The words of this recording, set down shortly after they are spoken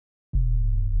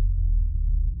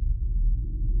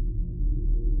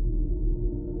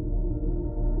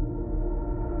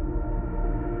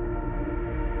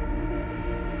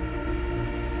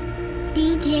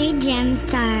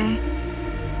Gemstar.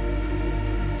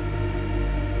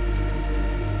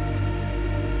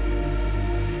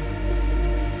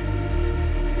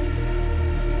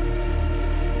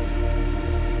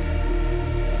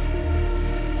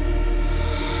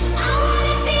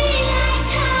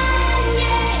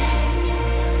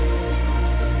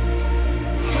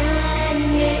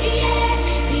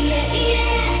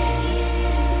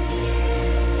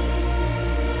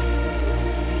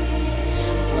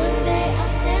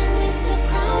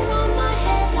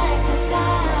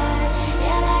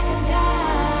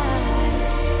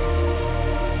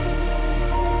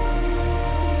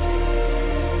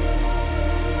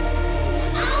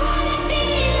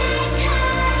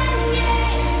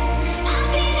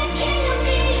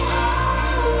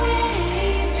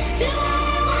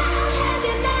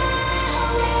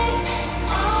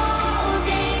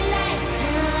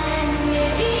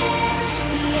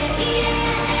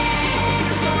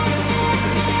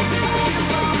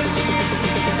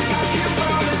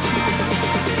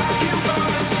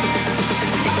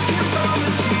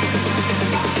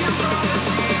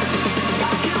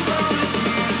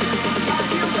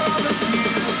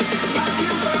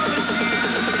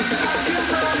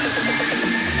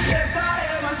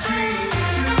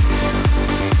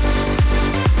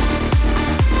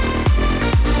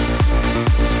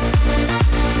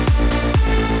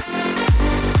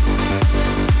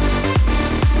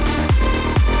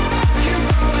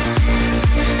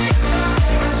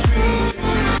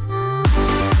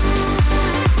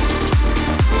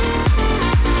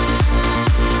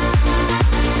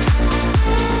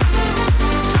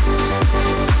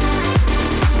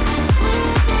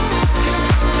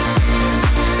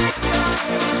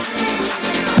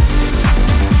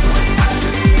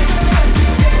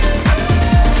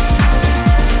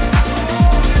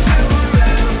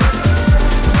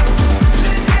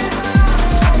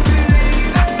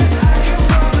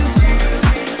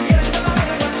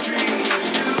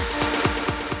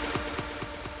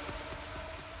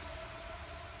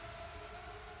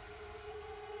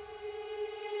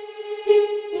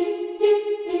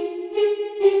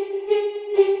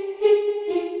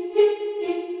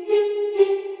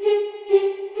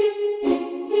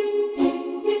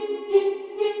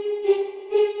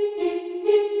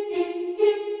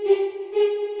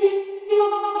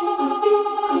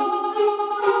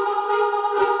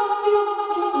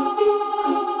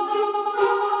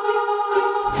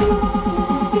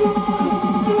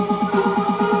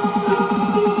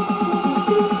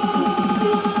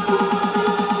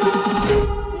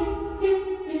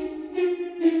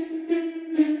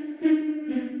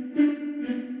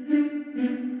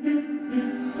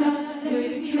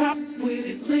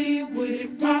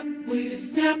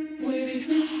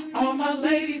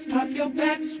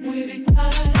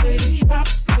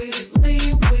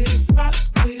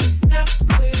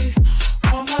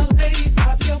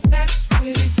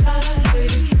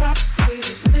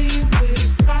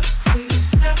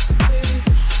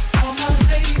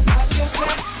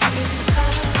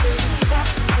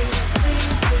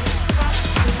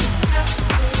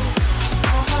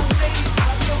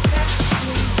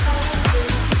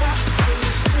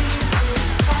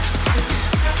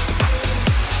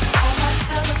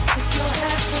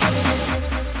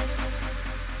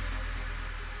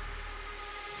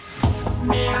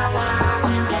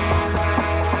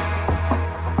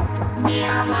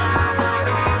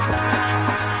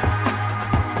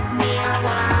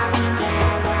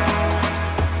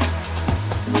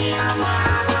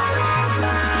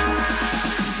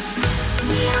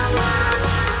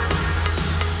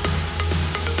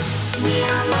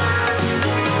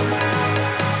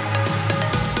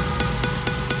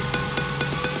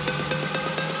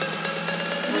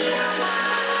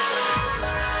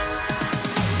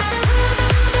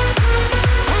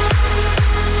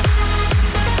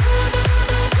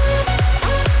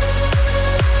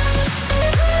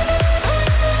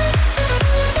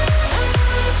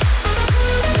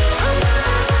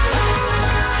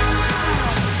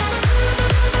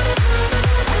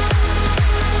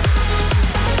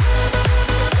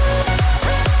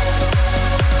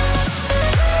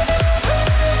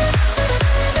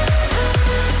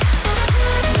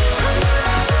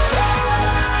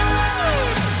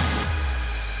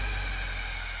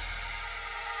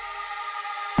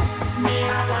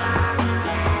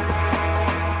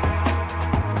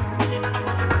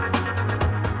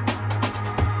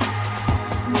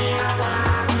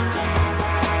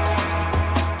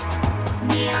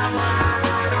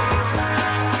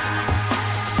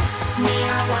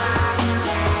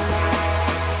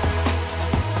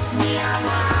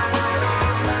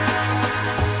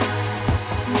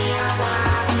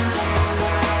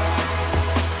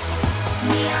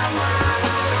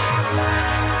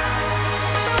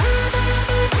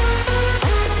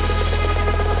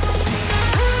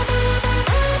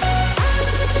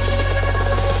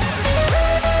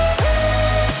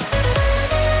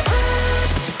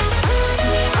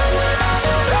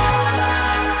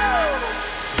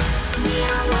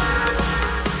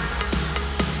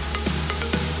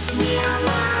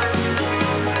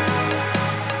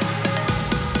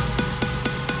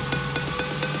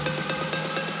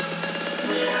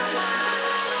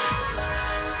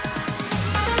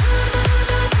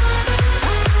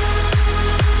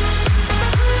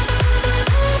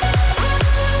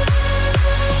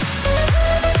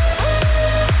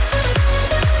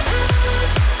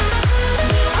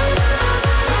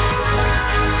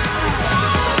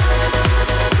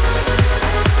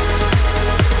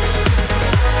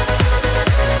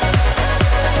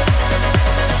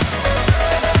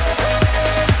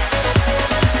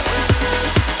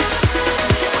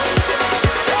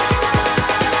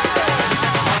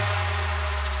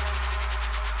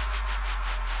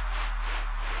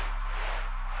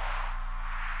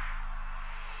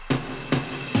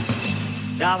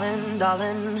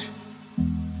 darling.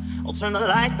 I'll turn the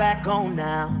lights back on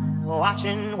now.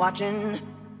 Watching, watching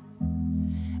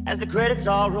as the credits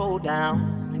all roll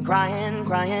down and crying,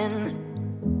 crying.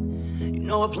 You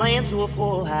know we're playing to a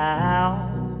full house.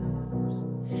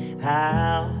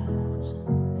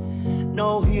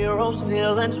 No heroes,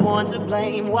 villains, one to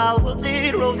blame. While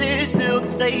wilted roses fill the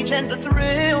stage, and the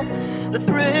thrill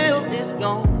is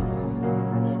gone.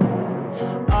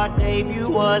 Our debut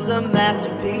was a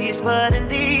masterpiece, but in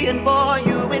the end, for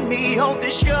you and me, hold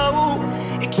this show,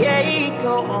 it can't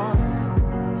go on.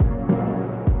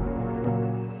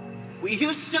 We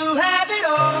used to have it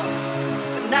all,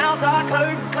 but now's our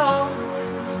curtain call.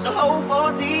 So hold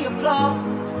for the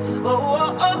applause. Oh,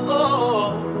 oh, oh,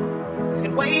 oh.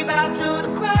 And wave out to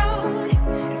the crowd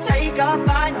and take our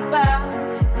final bow.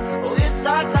 Oh, it's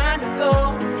our time to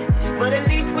go, but at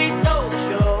least we stole the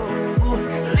show.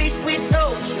 At least we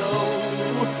stole the show.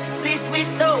 At least we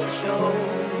stole the show.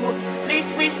 At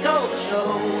least we stole the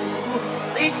show.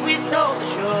 At least we stole the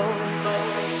show.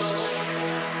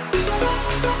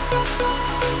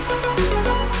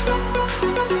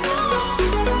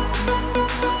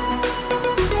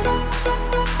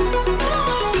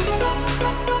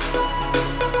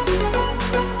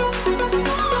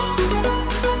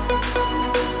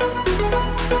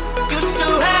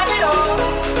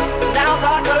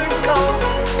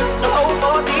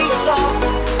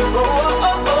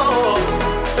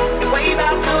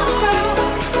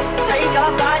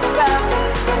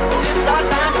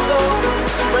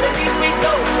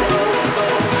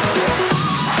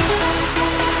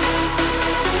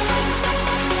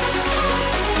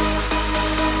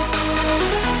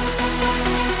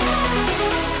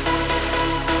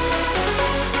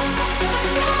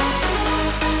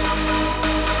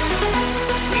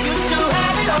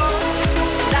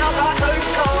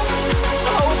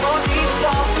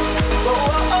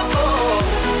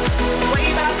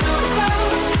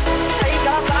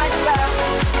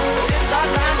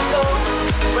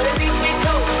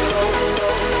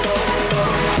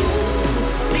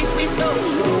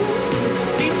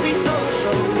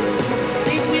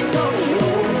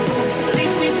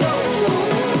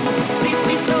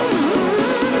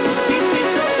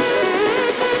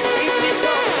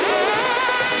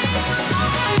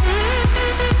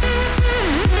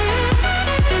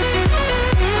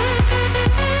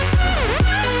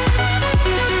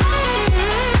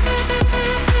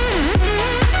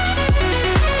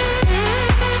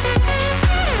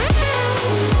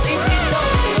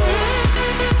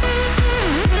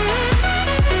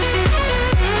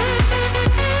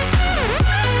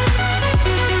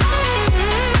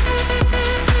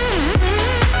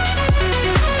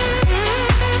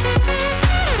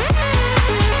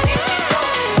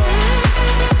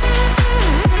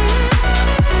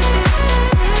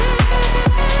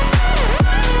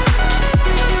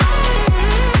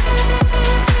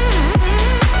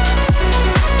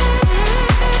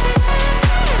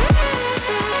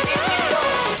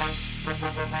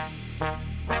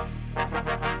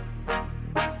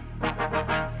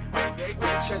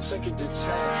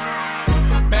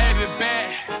 Baby bet,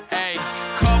 ayy,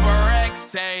 couple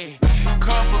racks, ayy,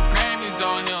 couple Grammys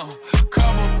on him,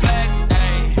 couple blacks,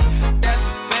 ayy, that's a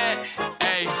fact,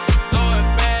 ayy, throw it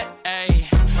back, ayy,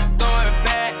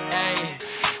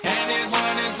 and this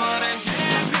one is for the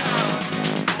champion.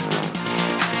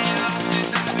 I ain't lost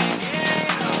since I began.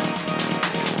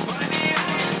 Funny how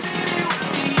you said it was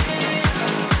the end.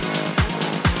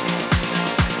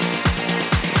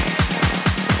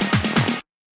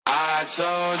 I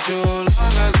told you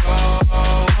long ago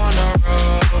on the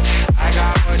road, I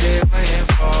got what it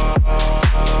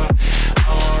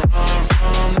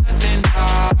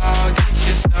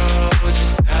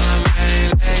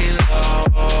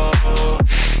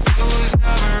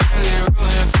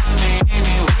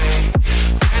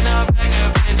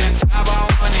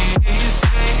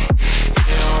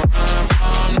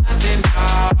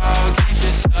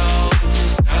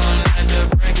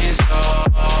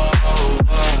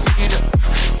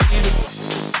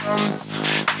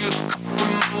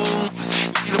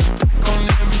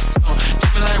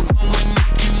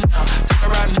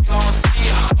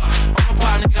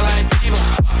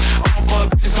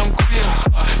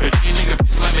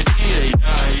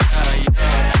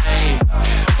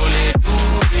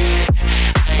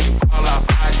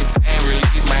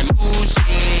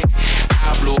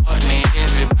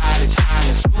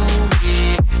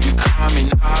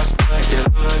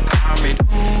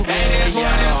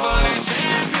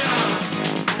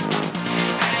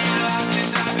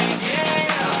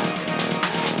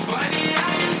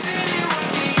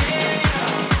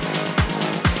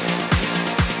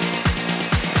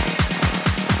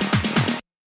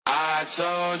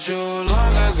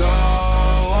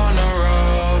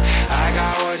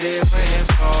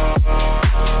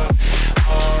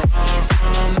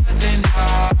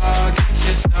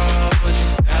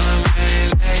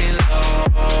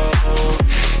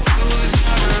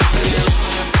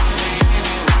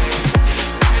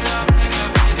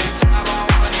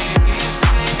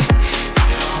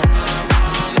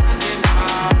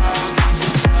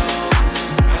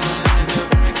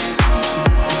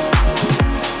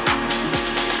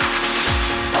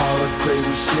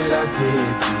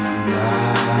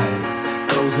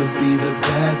those will be the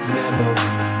best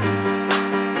memories.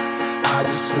 I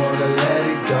just wanna let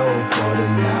it go for the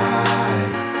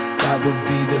night. That would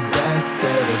be the best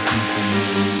therapy for me.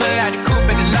 Pulling out the coupe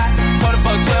at the lot, quarter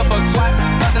for 12 for a swap,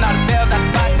 busting all the bells out the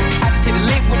box. I just hit a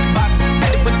lick with the box,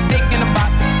 had to put the stick in the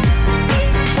box.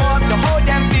 Pour up the whole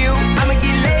damn seal, I'ma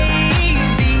get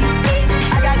lazy.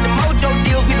 I got the mojo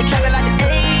deals, we been trapping like the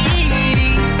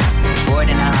 80s. Bored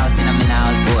in the house and I'm in the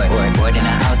house bored. Bored in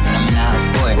the house and I'm in the house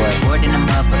bored. Bored in the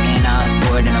motherfucking house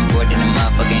bored and I'm bored in the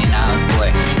motherfucking house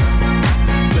bored.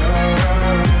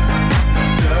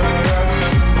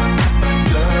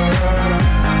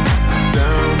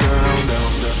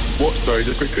 What? Sorry,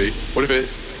 just quickly. What if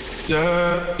it's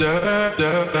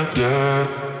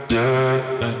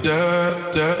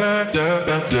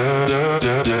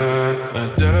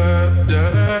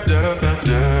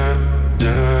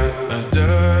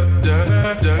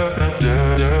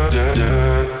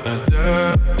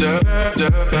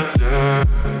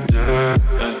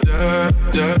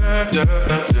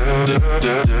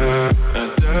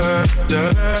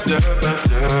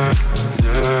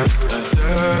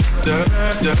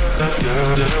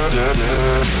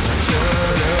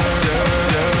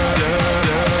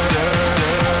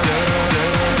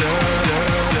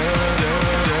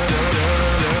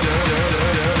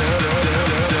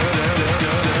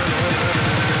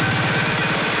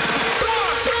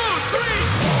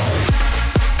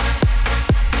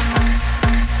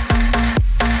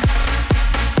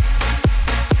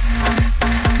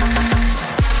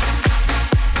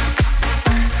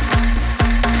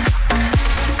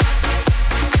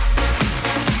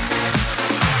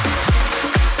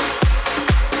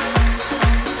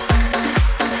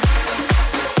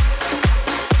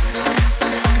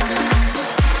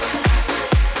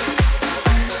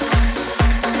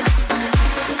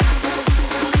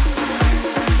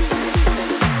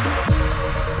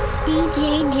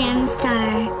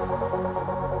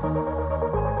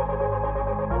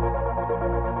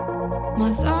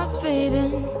My thoughts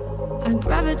fading, I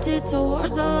gravitate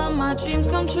towards all of my dreams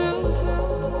come true.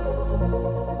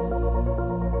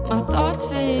 My thoughts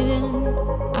fading,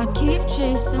 I keep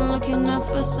chasing, looking out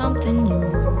for something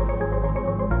new.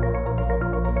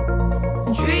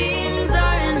 Dreams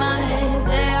are in my head,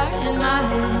 they are in my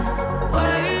head.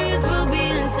 Words will be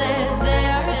unsaid, they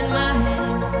are in my head.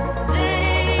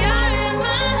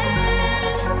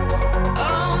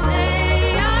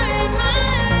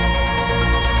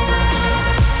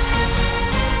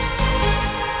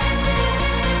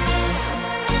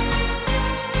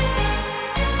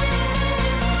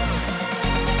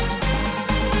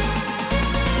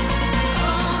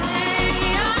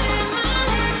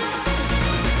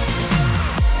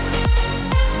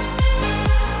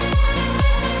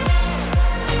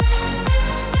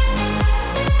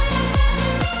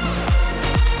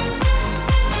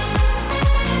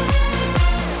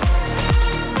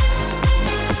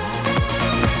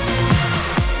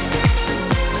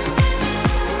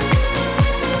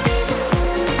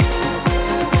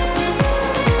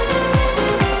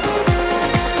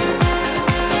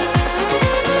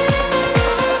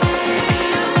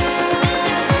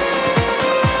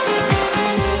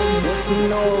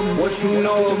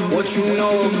 What you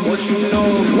know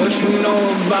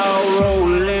about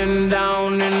rolling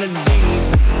down in the deep?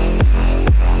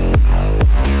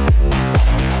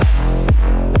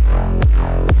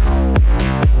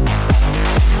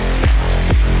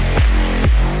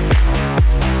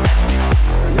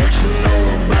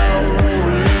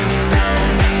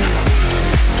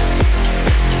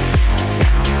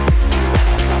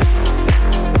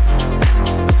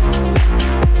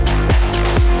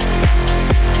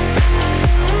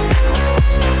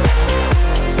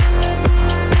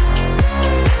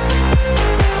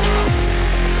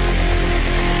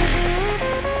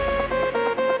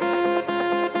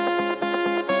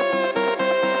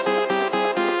 you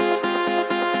know about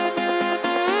rolling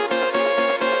down in the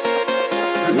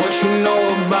What you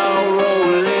know about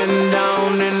rolling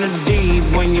down in the deep?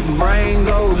 When your brain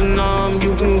goes numb,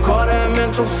 you can call that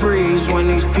mental freeze. When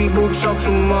these people talk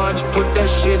too much, put that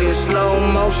shit in slow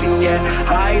motion. Yeah,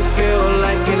 I feel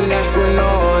like an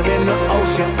astronaut in the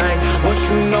ocean. Ay, what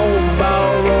you know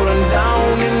about rolling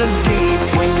down in the deep?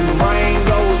 When your brain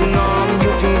goes numb,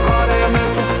 you can call that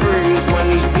mental freeze. When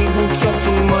these people talk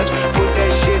too much, put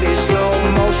that shit in slow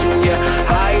motion. Yeah,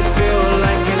 I feel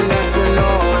like an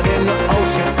astronaut in the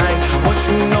ocean. Ay, what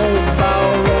you know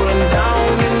about rolling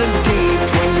down in the deep?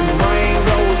 When your brain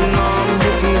goes numb,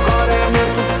 you can call that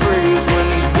mental freeze. When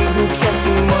these people talk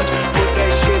too much, put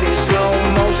that shit in slow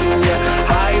motion. Yeah,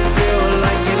 I feel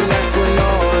like an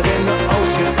astronaut in the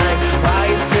ocean. Ay, I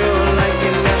feel like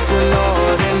an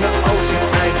astronaut in the ocean.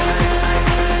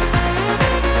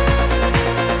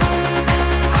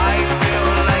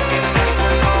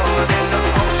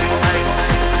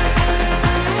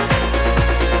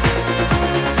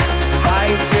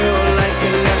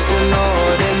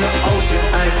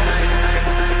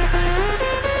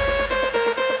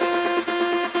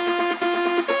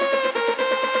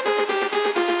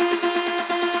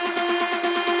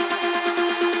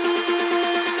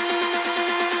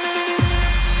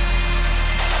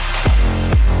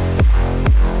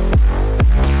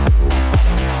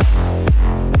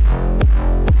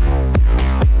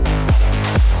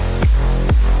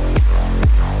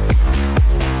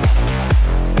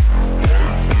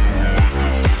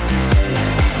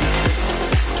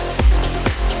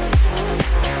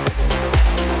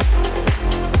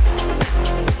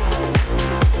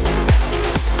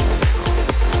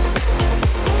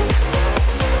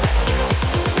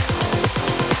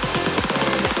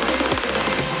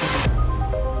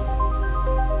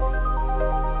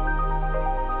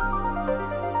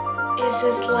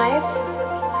 this life?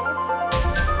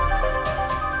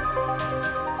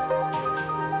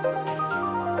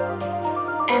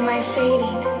 Am I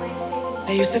fading?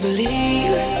 I used to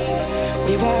believe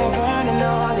we were burning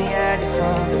on the edge of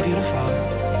something beautiful,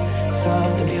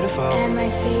 something beautiful. Am I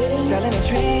fading? Selling a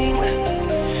dream,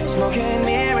 smoking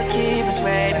mirrors keep us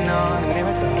waiting on a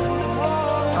miracle,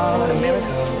 on a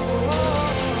miracle.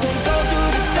 We go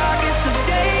through the darkest of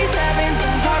days, having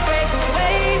some heartbreak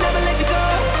away. Never let you go,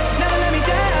 never let me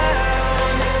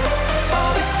down.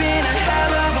 Oh, it's been a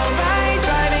hell of a ride,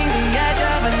 driving the edge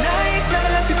of a knife. Never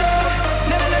let you go,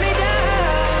 never let me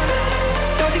down.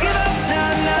 Don't you give up, nah,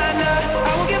 nah, nah.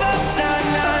 I won't give up, nah,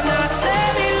 nah, nah. Let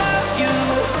me love you,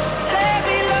 let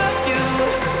me love you.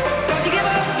 Don't you give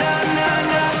up, nah, nah,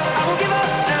 nah. I won't give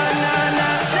up, nah, nah,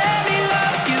 nah. Let me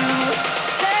love you,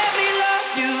 let me love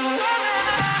you.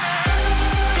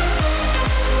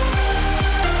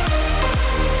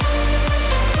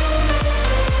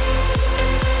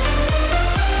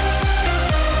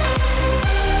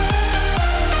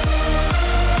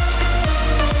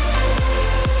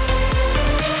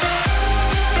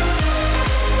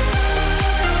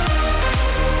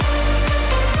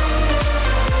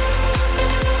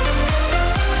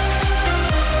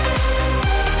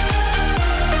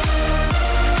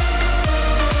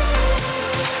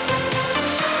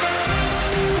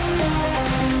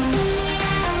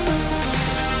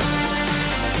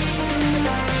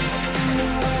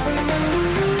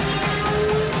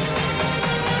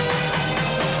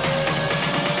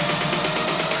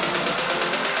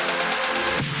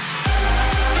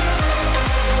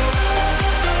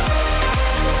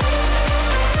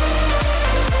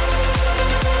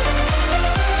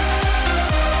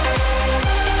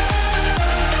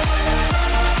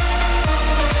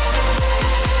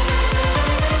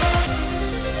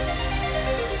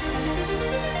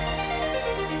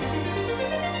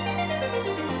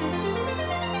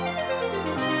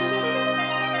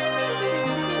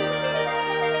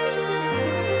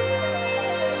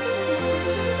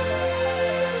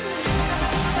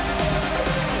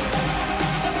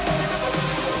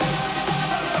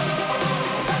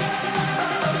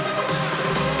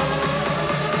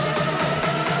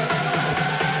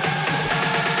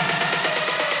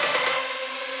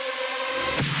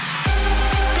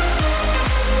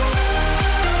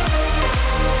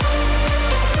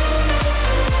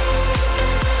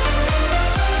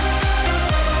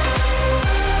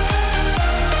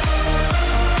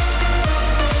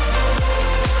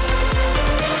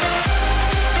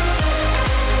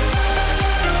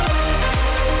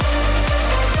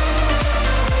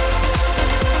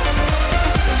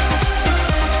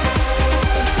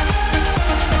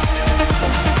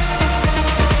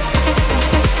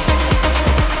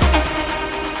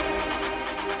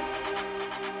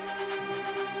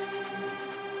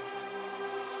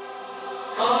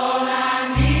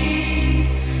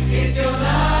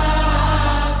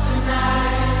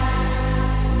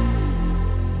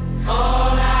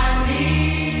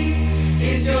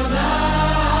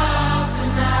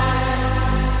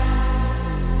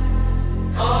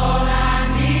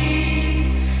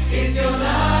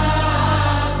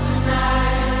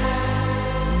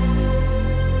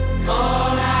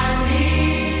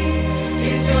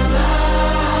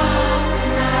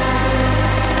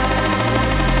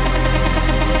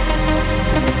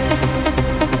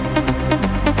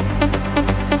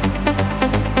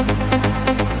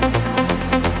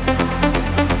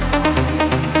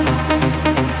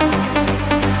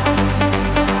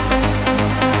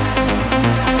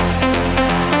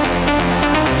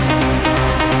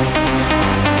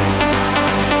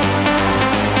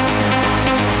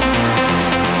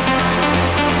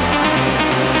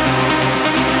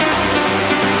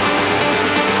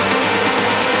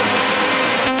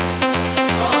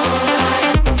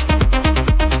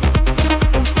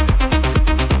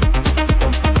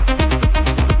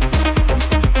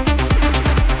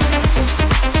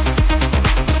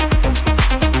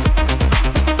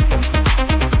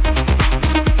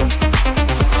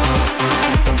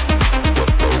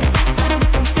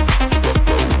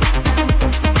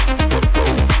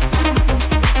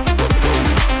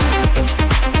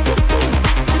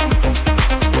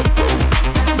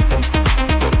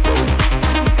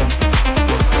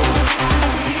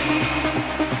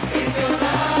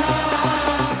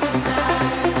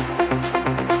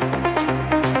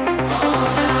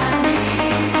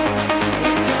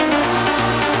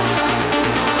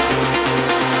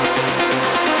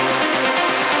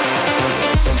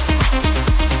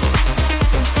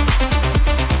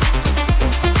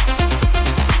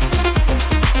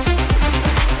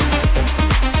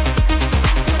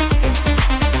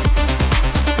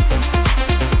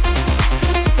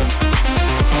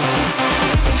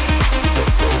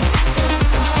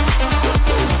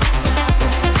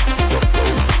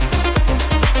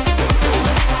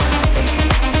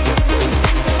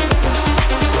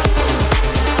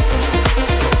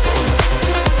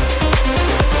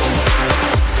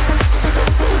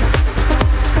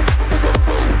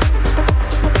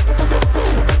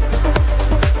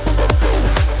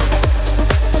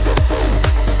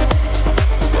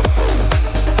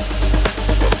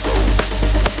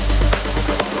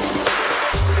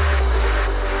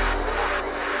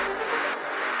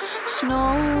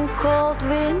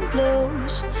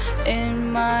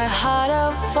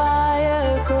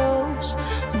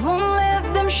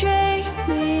 shake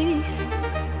me,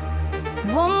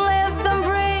 won't let them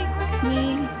break me.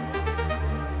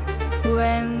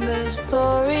 When the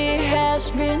story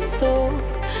has been told,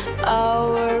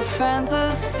 our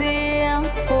fantasy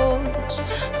unfolds.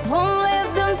 Won't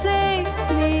let them take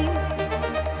me,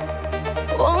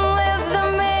 won't let them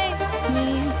make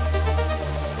me.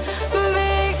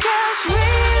 Because we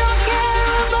don't care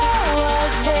about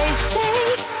what they say.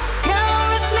 Come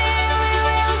with me, we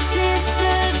will seize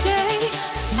the day.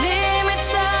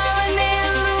 Limits are an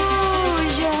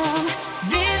illusion.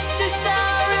 This is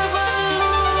our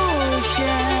revolution.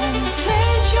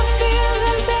 Face your fears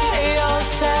and bear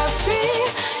yourself free.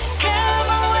 Come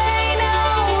away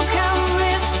now, come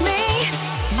with me.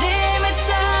 Limits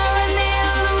are an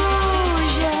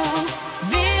illusion.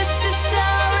 This is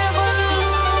our revolution.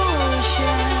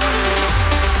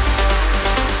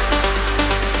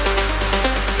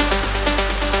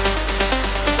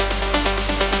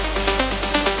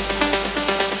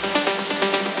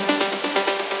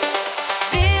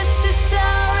 This is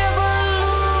our revolution.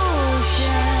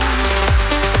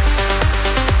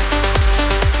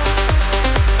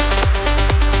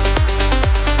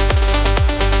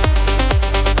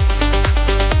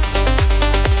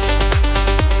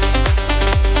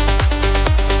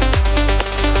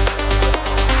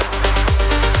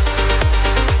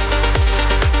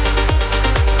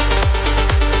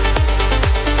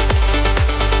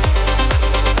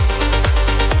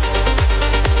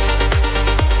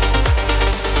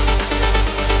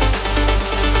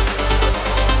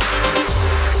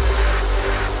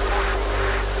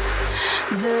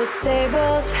 The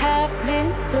tables have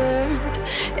been turned.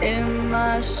 In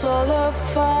my soul a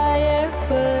fire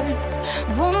burns.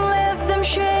 Won't let them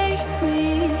shake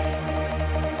me,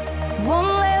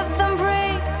 won't let them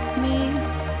break me.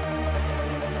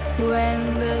 When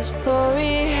the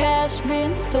story has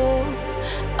been told,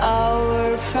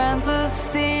 our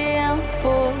fantasy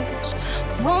unfolds.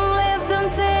 Won't let them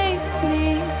take me,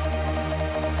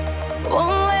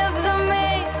 won't let them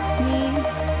make me.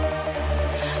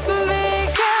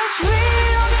 Because we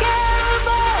don't care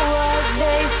about what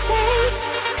they say.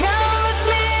 Come with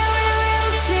me, we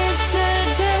will seize the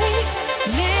day.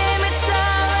 Limits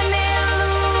are an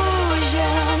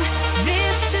illusion.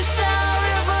 This is our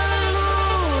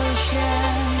revolution.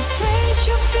 Face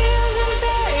your fears and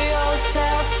bear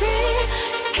yourself free.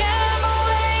 Come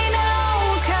away now,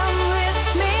 come with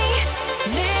me.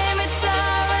 Limits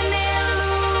are an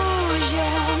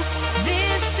illusion.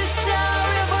 This is our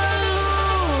revolution.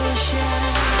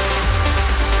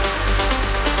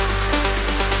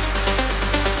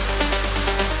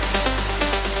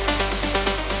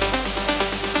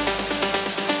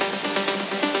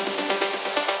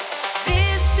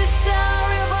 This is our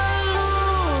revolution.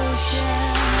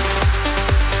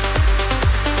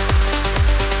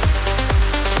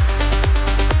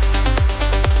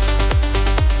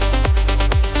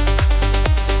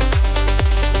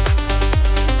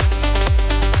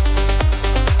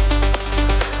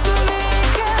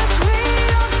 Because we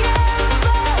don't care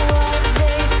about what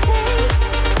they say.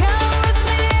 Come with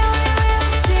me, we will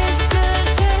seize the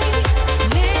day.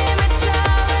 Limits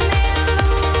are an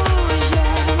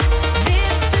illusion.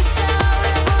 This is our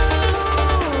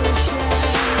revolution.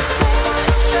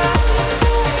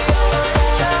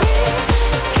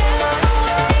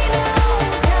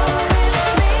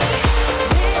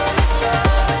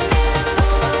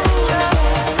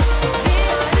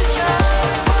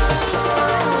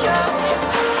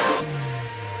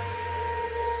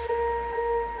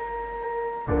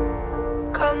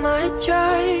 Got my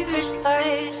driver's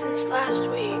license last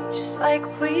week, just like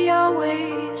we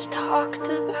always talked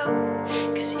about.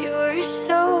 'Cause you were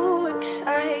so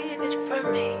excited for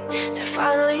me to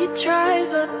finally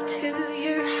drive up to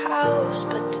your house.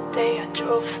 But today I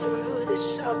drove through the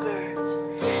suburbs,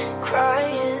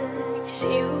 crying 'cause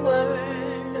you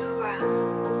weren't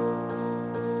around.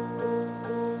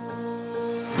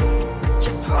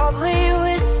 You're probably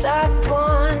with that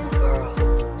one girl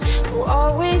who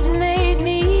always made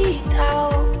me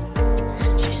doubt.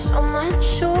 She's so much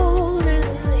older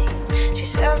than me.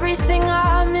 She's everything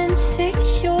I'm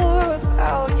insecure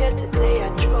about. Yet today I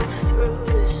drove through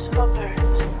the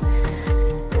suburbs.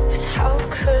 'Cause how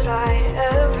could I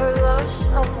ever love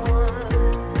someone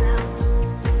else?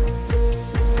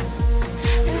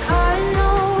 And I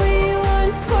know we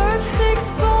weren't perfect,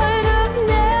 but I've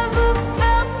never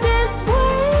felt this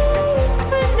way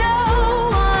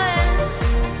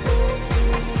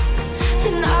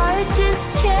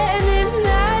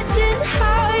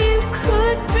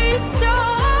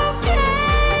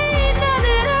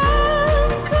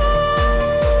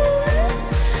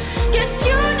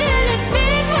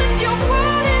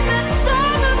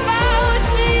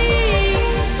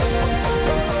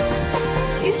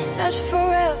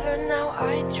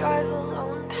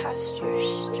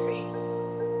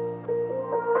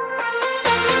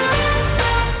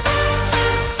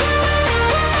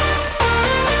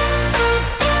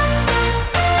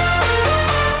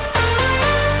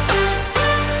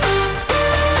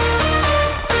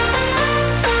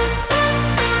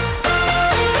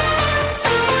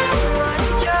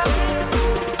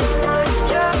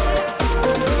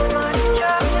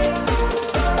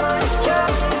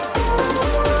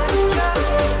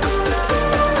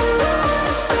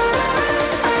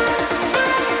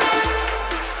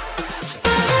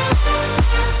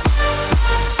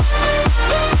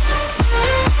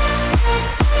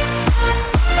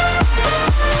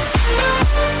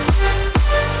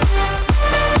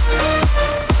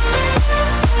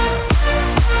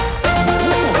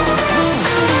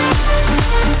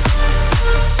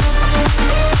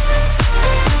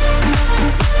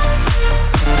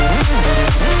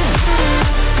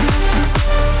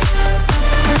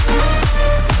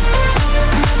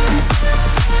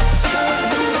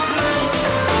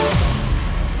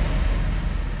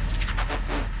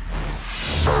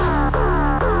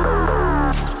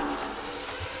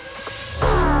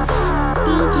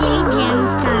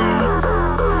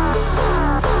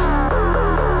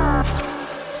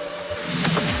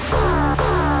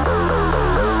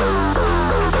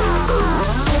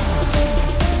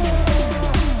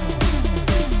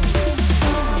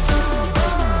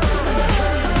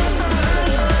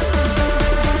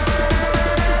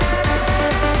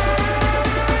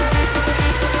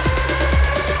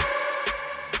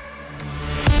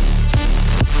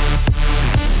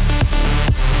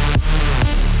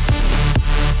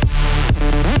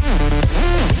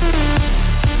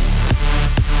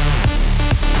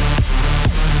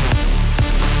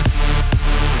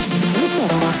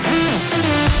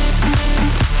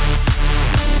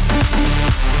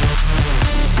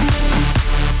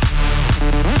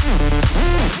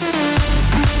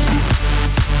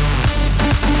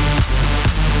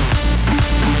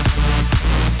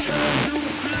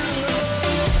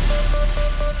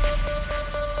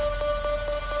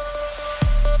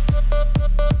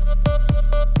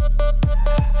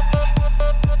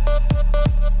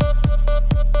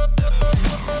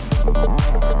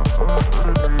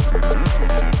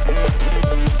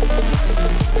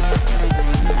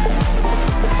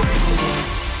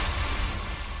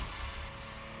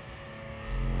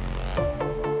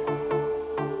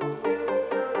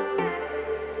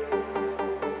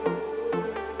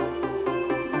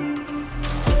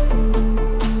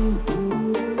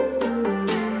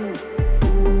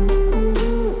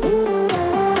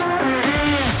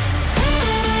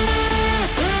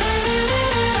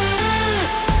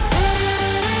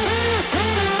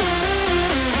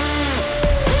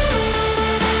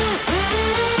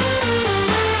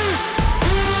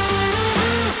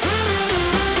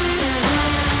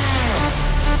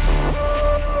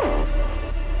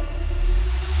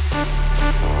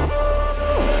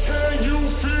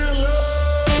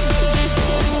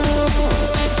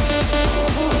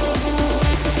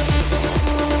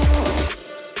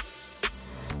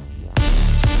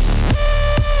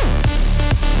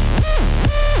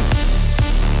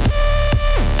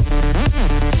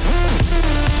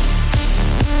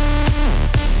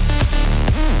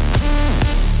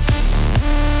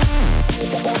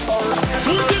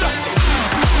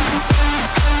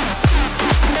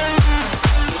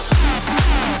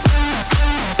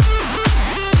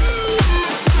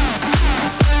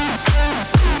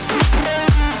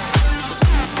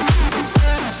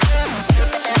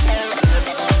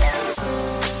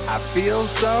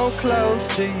so close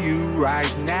to you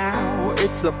right now.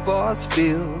 It's a force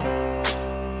field.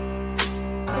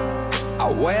 I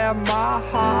wear my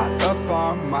heart up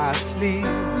on my sleeve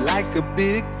like a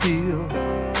big deal.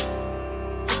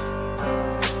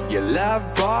 Your love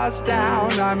pours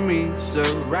down on me,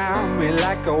 surround me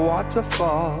like a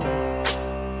waterfall.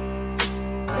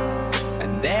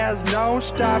 And there's no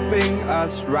stopping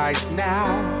us right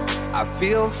now. I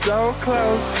feel so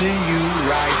close to you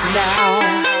right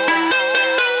now.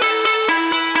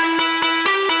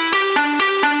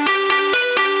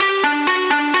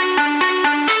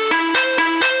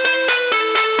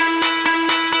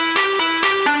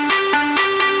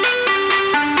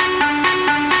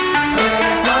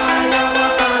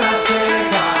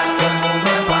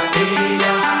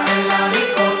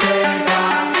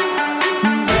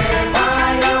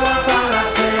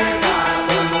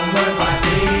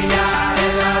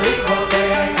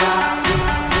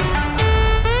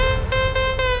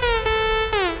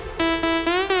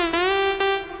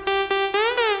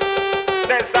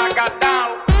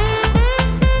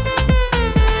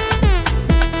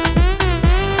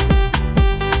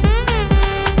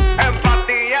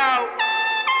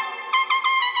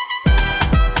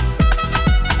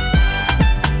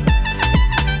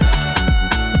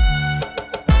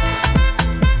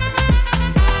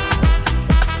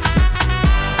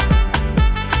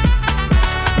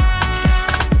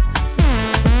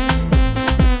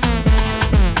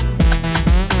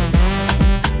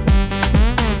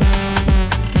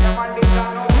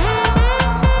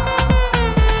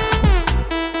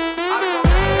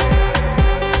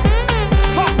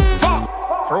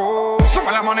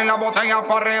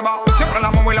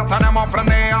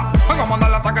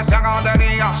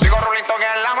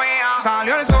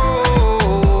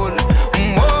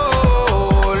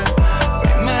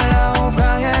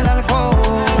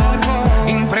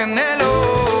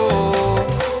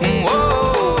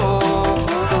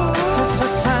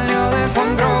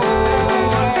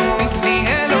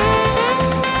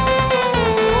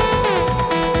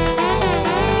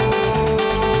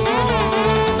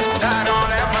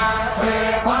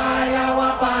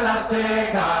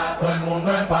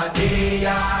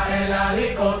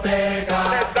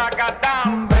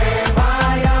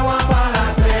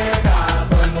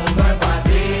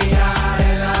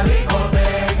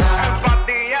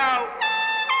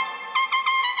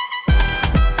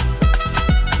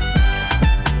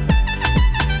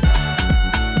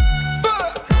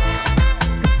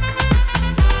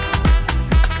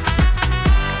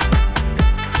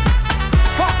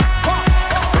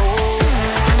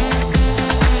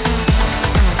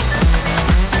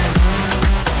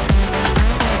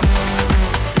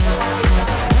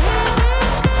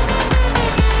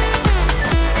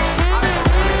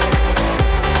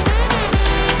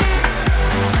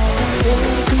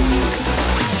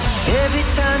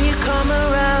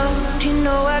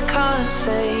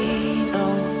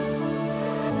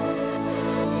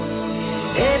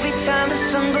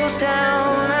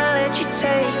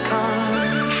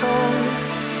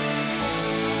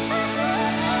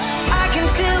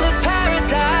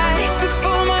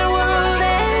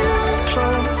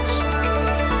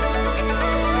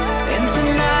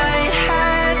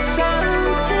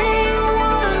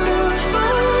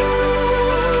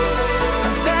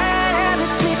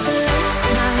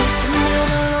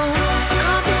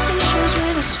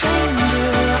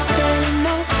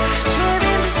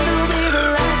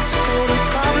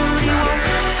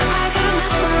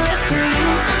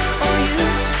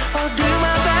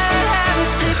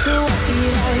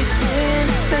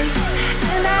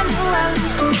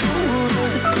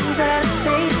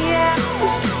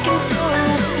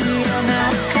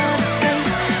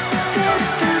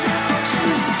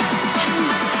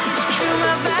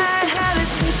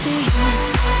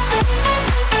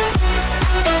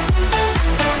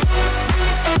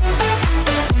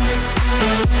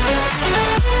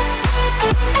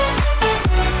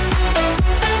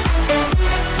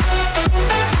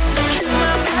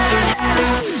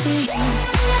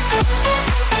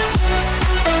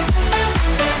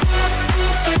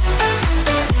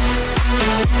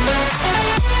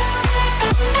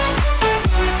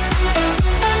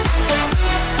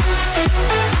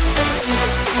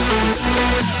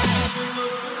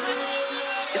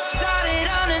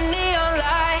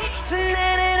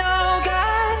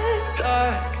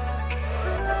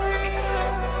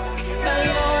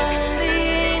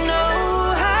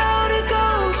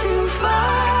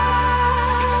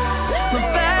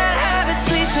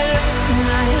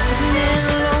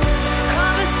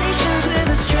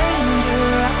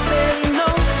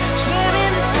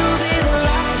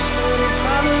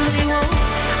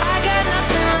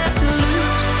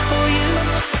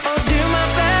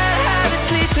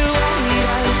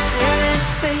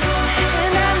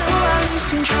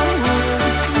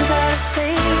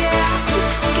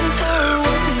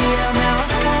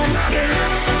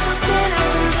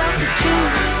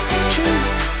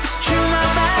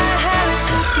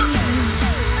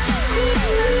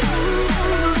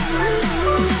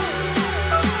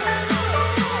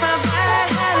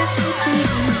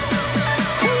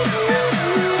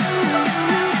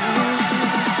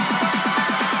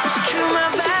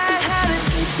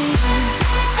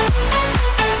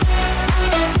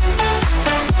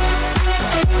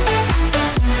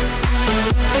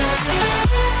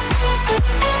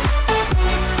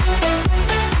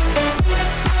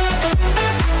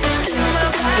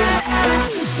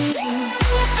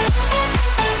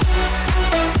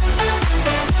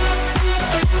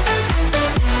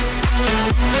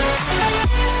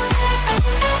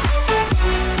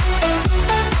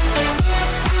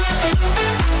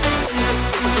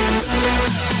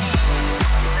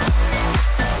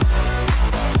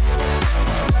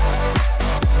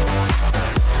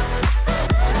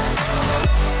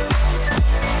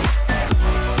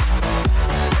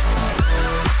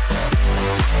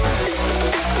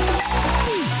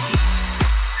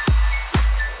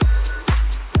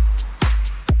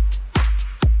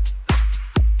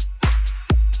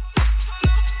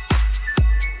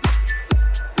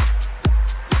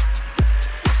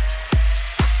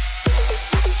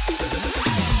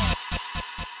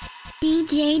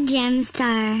 DJ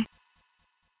Gemstar.